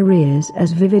my inner ears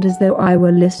as vivid as though I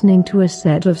were listening to a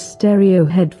set of stereo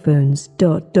headphones.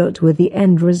 With the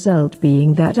end result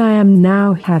being that I am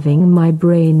now having my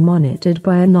brain monitored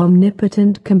by an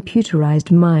omnipotent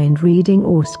computerized mind-reading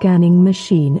or scanning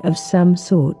machine of some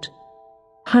sort."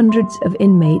 Hundreds of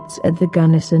inmates at the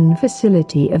Gunnison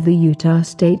facility of the Utah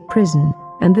State Prison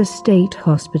and the state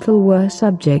hospital were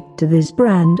subject to this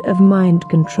brand of mind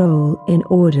control in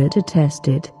order to test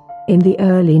it. In the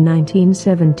early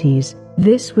 1970s,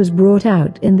 this was brought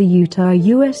out in the Utah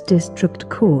U.S. District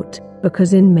Court,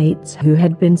 because inmates who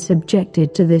had been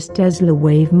subjected to this Tesla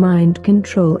wave mind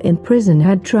control in prison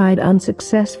had tried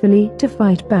unsuccessfully to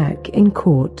fight back in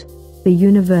court. The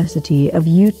University of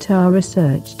Utah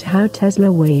researched how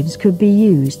Tesla waves could be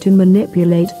used to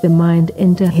manipulate the mind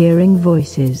into hearing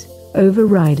voices,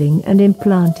 overriding and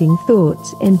implanting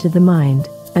thoughts into the mind,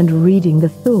 and reading the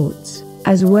thoughts,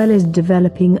 as well as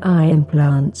developing eye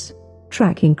implants.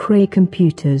 Tracking Cray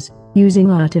computers,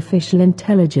 using artificial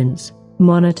intelligence,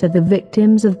 monitor the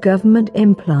victims of government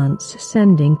implants,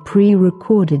 sending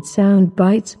pre-recorded sound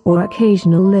bites or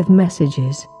occasional live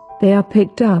messages. They are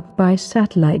picked up by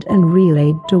satellite and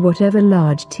relayed to whatever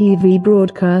large TV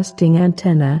broadcasting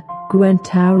antenna, GWEN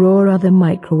tower or other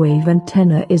microwave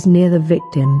antenna is near the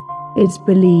victim. It's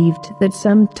believed that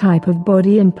some type of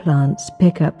body implants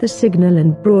pick up the signal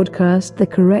and broadcast the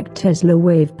correct Tesla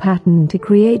wave pattern to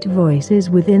create voices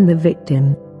within the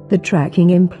victim. The tracking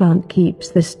implant keeps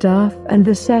the staff and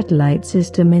the satellite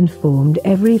system informed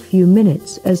every few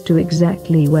minutes as to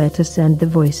exactly where to send the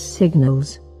voice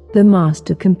signals. The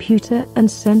master computer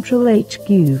and central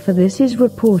HQ for this is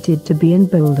reported to be in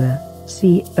Boulder,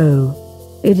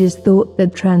 CO. It is thought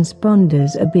that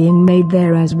transponders are being made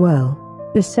there as well.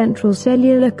 The central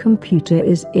cellular computer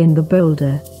is in the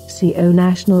Boulder, CO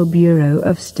National Bureau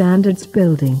of Standards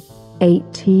building.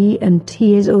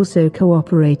 AT&T is also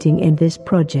cooperating in this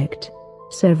project.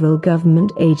 Several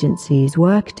government agencies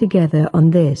work together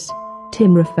on this.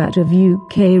 Tim Raffat of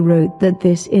UK wrote that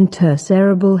this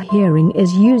intercerebral hearing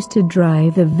is used to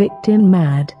drive the victim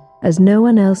mad, as no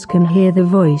one else can hear the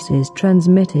voices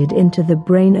transmitted into the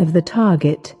brain of the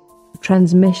target.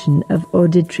 Transmission of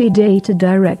auditory data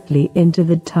directly into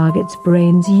the target's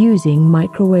brains using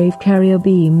microwave carrier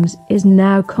beams is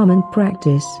now common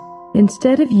practice.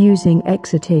 Instead of using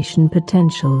excitation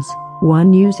potentials,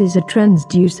 one uses a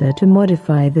transducer to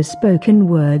modify the spoken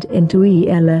word into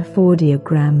ELF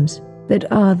audiograms that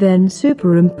are then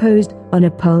superimposed on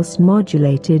a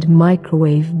pulse-modulated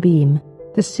microwave beam.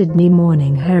 The Sydney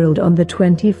Morning Herald on the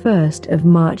 21st of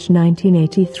March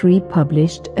 1983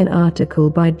 published an article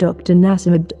by Dr.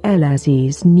 Nasser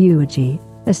Abdelaziz Nuaji,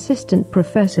 assistant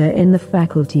professor in the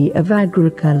Faculty of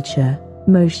Agriculture,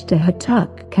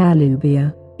 Moshtahatuk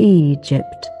Kalubia,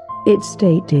 Egypt. It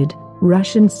stated,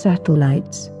 Russian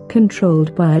satellites,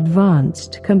 controlled by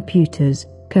advanced computers,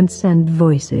 can send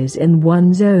voices in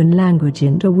one's own language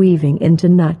interweaving into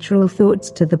natural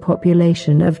thoughts to the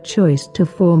population of choice to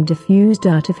form diffused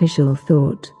artificial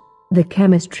thought. The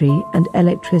chemistry and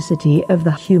electricity of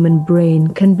the human brain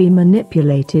can be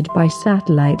manipulated by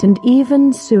satellite, and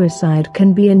even suicide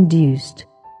can be induced.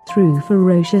 Through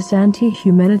ferocious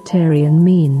anti-humanitarian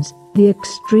means, the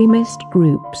extremist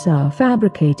groups are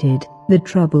fabricated. The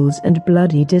troubles and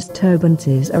bloody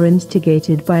disturbances are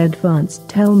instigated by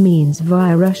advanced means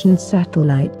via Russian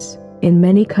satellites, in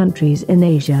many countries in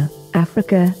Asia,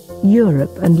 Africa,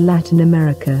 Europe and Latin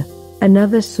America.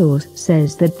 Another source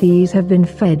says that these have been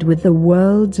fed with the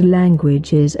world's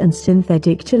languages, and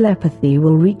synthetic telepathy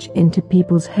will reach into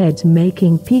people's heads,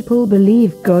 making people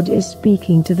believe God is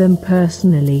speaking to them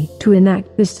personally to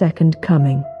enact the second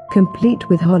coming, complete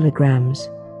with holograms.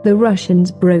 The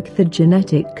Russians broke the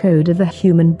genetic code of the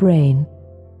human brain.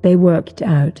 They worked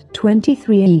out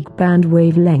 23 band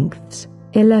wavelengths,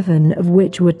 11 of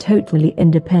which were totally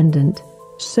independent.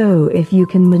 So if you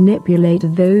can manipulate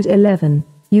those 11,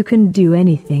 you can do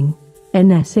anything.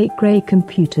 NSA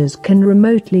computers can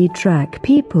remotely track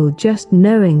people just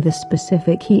knowing the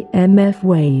specific EMF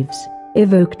waves,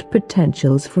 evoked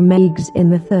potentials from eggs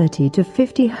in the 30 to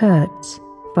 50 Hz,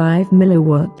 5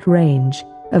 milliwatt range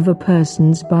of a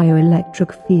person's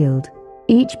bioelectric field.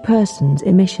 Each person's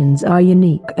emissions are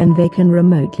unique, and they can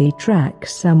remotely track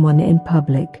someone in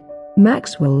public.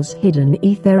 Maxwell's hidden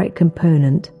etheric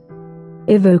component.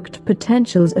 Evoked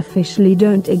potentials officially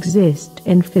don't exist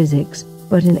in physics,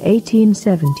 but in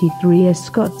 1873 a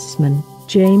Scotsman,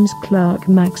 James Clerk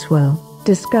Maxwell,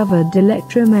 discovered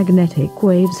electromagnetic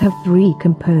waves have 3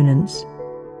 components.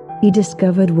 He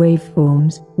discovered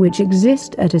waveforms, which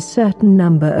exist at a certain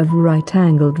number of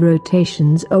right-angled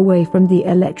rotations away from the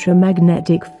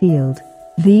electromagnetic field.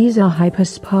 These are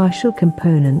hyperspatial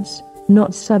components,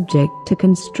 not subject to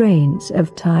constraints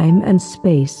of time and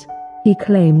space. He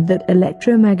claimed that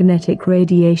electromagnetic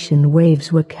radiation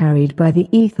waves were carried by the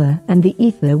ether, and the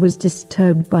ether was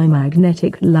disturbed by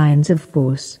magnetic lines of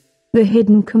force. The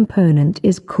hidden component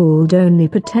is called only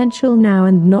potential now,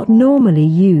 and not normally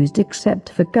used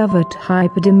except for covert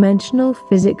hyperdimensional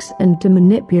physics and to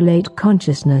manipulate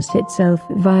consciousness itself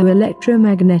via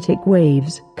electromagnetic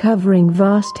waves covering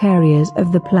vast areas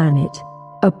of the planet.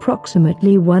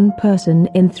 Approximately 1 person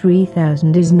in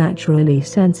 3,000 is naturally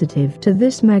sensitive to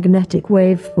this magnetic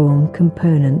waveform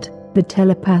component, the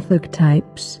telepathic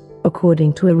types,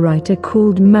 according to a writer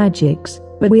called Magix.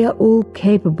 But we are all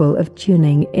capable of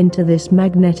tuning into this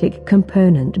magnetic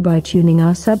component by tuning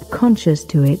our subconscious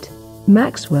to it.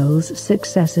 Maxwell's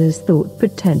successors thought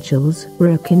potentials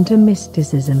were akin to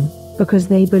mysticism, because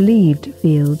they believed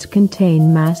fields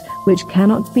contain mass which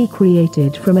cannot be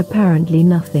created from apparently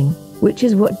nothing, which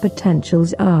is what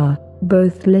potentials are,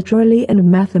 both literally and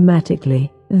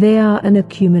mathematically. They are an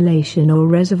accumulation or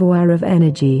reservoir of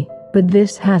energy, but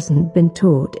this hasn't been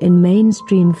taught in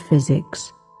mainstream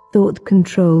physics. Thought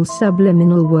controls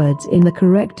subliminal words in the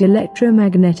correct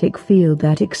electromagnetic field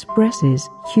that expresses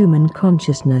human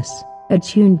consciousness,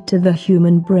 attuned to the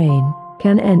human brain,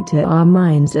 can enter our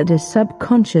minds at a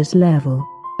subconscious level.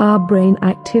 Our brain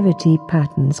activity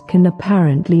patterns can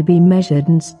apparently be measured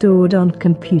and stored on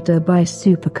computer by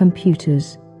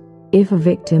supercomputers. If a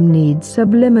victim needs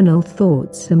subliminal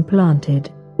thoughts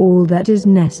implanted, all that is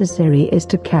necessary is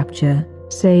to capture,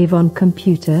 save on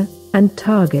computer, and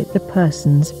target the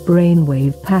person's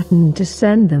brainwave pattern to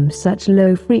send them such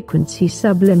low-frequency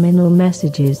subliminal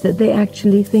messages that they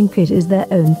actually think it is their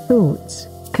own thoughts,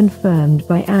 confirmed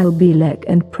by Al Bielek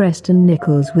and Preston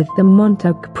Nichols with the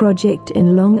Montauk Project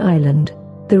in Long Island.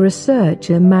 The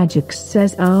researcher Magix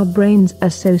says our brains are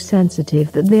so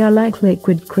sensitive that they are like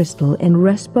liquid crystal in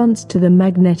response to the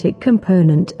magnetic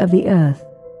component of the Earth.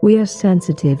 We are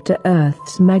sensitive to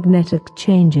Earth's magnetic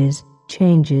changes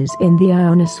in the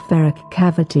ionospheric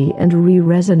cavity, and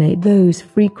re-resonate those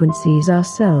frequencies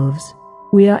ourselves.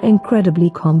 We are incredibly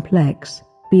complex,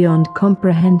 beyond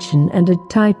comprehension, and a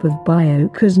type of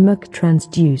biocosmic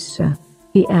transducer.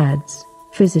 He adds,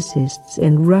 physicists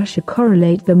in Russia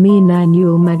correlate the mean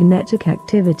annual magnetic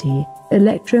activity,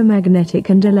 electromagnetic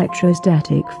and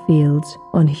electrostatic fields,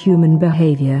 on human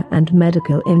behavior and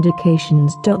medical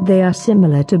indications. They are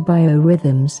similar to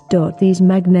biorhythms. These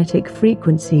magnetic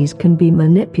frequencies can be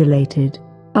manipulated.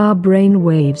 Our brain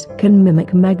waves can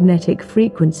mimic magnetic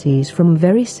frequencies from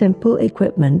very simple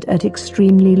equipment at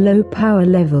extremely low power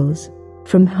levels.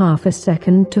 From half a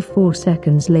second to 4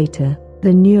 seconds later,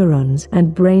 the neurons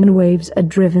and brain waves are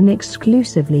driven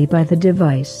exclusively by the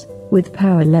device, with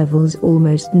power levels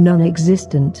almost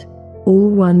non-existent. All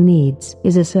one needs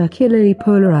is a circularly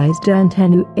polarized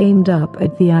antenna aimed up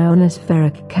at the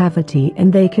ionospheric cavity,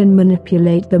 and they can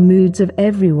manipulate the moods of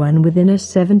everyone within a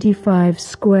 75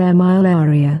 square mile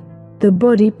area. The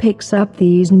body picks up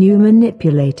these new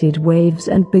manipulated waves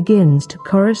and begins to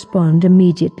correspond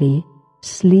immediately.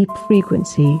 Sleep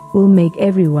frequency will make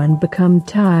everyone become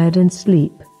tired and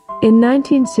sleep. In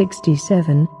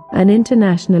 1967, an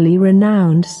internationally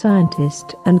renowned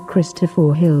scientist and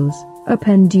Christopher Hills, a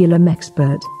pendulum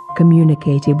expert,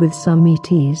 communicated with some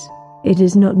ETs. It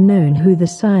is not known who the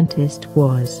scientist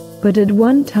was, but at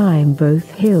one time both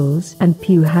Hills and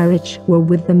Puharich were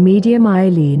with the medium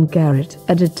Eileen Garrett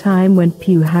at a time when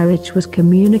Puharich was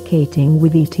communicating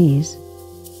with ETs.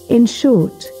 In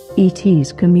short,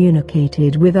 ETs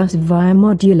communicated with us via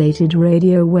modulated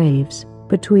radio waves,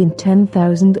 between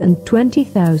 10,000 and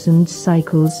 20,000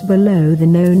 cycles below the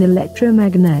known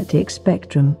electromagnetic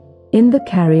spectrum. In the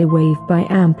carrier wave by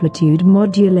amplitude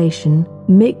modulation,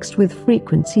 mixed with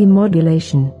frequency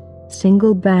modulation,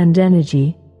 single band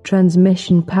energy,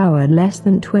 transmission power less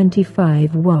than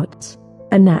 25 watts,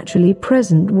 a naturally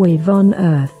present wave on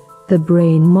Earth, the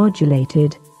brain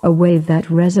modulated, a wave that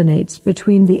resonates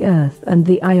between the Earth and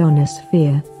the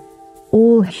ionosphere.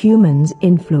 All humans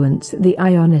influence the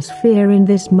ionosphere in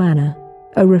this manner.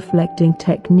 A reflecting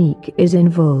technique is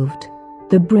involved.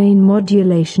 The brain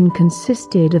modulation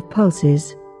consisted of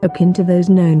pulses, akin to those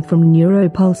known from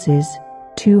neuropulses.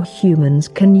 2 humans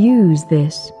can use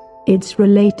this. It's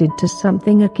related to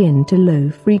something akin to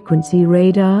low-frequency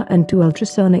radar and to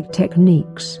ultrasonic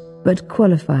techniques, but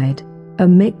qualified. A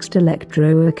mixed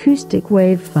electroacoustic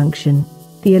wave function.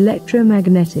 The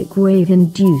electromagnetic wave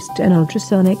induced an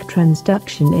ultrasonic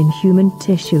transduction in human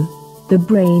tissue. The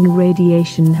brain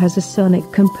radiation has a sonic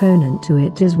component to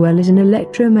it as well as an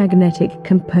electromagnetic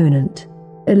component.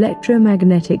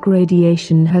 Electromagnetic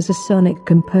radiation has a sonic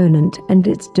component, and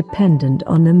it's dependent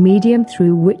on the medium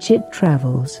through which it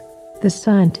travels. The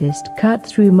scientist cut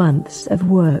through months of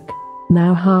work.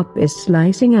 Now HAARP is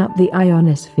slicing up the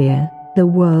ionosphere, the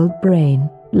world brain,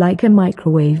 like a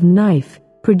microwave knife,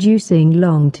 producing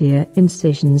long-tear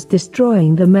incisions,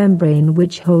 destroying the membrane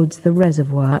which holds the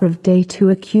reservoir of data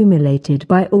accumulated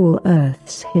by all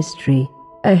Earth's history.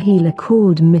 A healer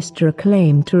called Mr.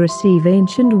 claimed to receive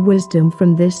ancient wisdom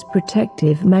from this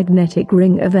protective magnetic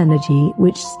ring of energy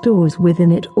which stores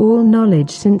within it all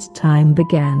knowledge since time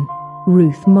began.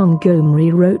 Ruth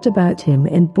Montgomery wrote about him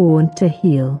in Born to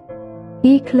Heal.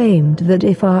 He claimed that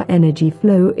if our energy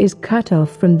flow is cut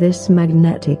off from this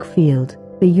magnetic field,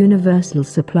 the universal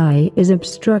supply is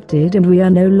obstructed and we are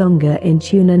no longer in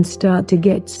tune and start to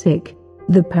get sick.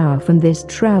 The power from this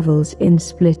travels in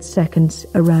split seconds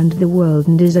around the world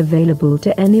and is available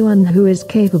to anyone who is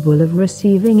capable of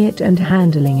receiving it and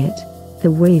handling it. The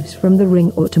waves from the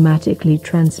ring automatically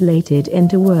translated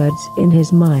into words in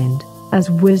his mind,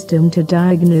 as wisdom to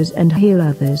diagnose and heal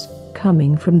others,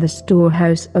 coming from the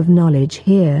storehouse of knowledge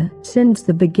here since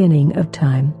the beginning of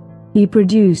time. He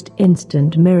produced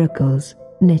instant miracles,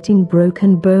 knitting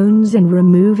broken bones and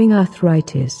removing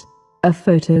arthritis. A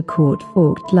photo caught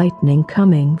forked lightning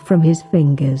coming from his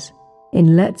fingers.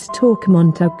 In Let's Talk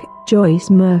Montauk,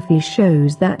 Joyce Murphy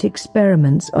shows that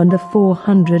experiments on the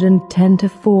 410 to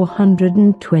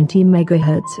 420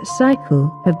 MHz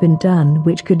cycle have been done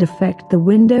which could affect the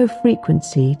window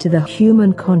frequency to the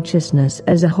human consciousness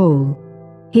as a whole.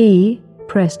 He,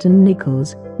 Preston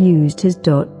Nichols, used his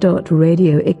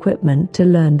radio equipment to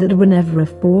learn that whenever a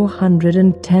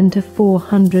 410 to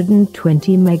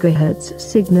 420 MHz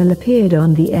signal appeared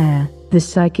on the air, the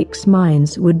psychics'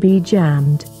 minds would be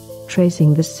jammed.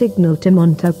 Tracing the signal to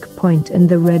Montauk Point and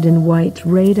the red and white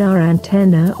radar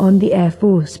antenna on the Air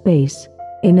Force Base.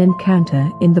 In Encounter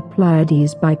in the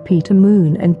Pleiades by Peter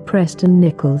Moon and Preston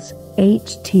Nichols,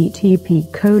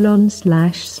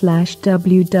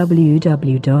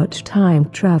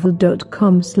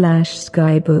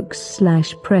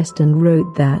 http://www.timetravel.com/skybooks/Preston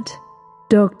wrote that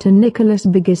Dr. Nicholas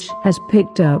Bigish has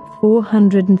picked up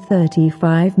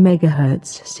 435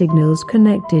 MHz signals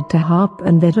connected to HAARP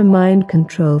and that a mind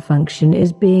control function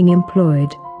is being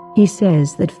employed. He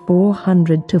says that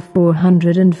 400 to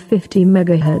 450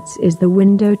 MHz is the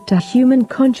window to human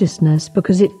consciousness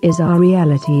because it is our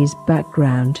reality's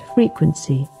background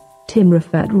frequency. Tim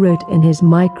Rafat wrote in his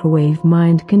Microwave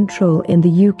Mind Control in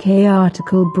the UK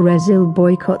article Brazil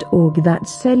Boycott Org that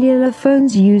cellular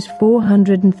phones use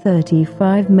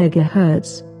 435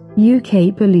 MHz.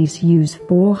 UK police use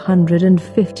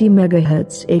 450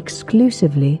 MHz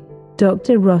exclusively.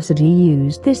 Dr. Rossetti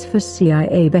used this for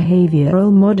CIA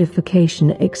behavioral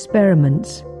modification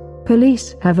experiments.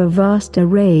 Police have a vast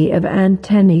array of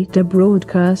antennae to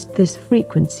broadcast this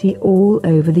frequency all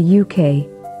over the UK.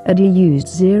 ADI used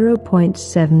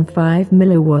 0.75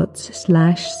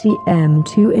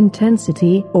 mW/cm2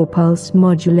 intensity or pulse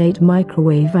modulate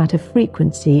microwave at a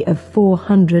frequency of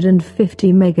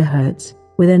 450 MHz,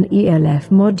 with an ELF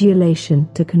modulation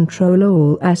to control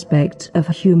all aspects of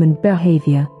human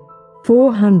behavior.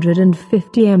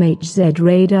 450 MHz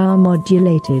radar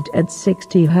modulated at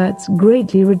 60 Hz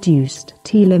greatly reduced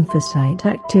T lymphocyte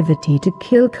activity to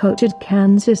kill cultured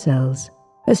cancer cells.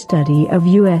 A study of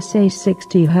USA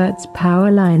 60 Hz power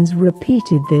lines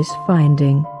repeated this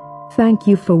finding. Thank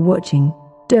you for watching.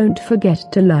 Don't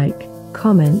forget to like,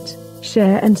 comment,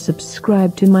 share and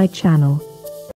subscribe to my channel.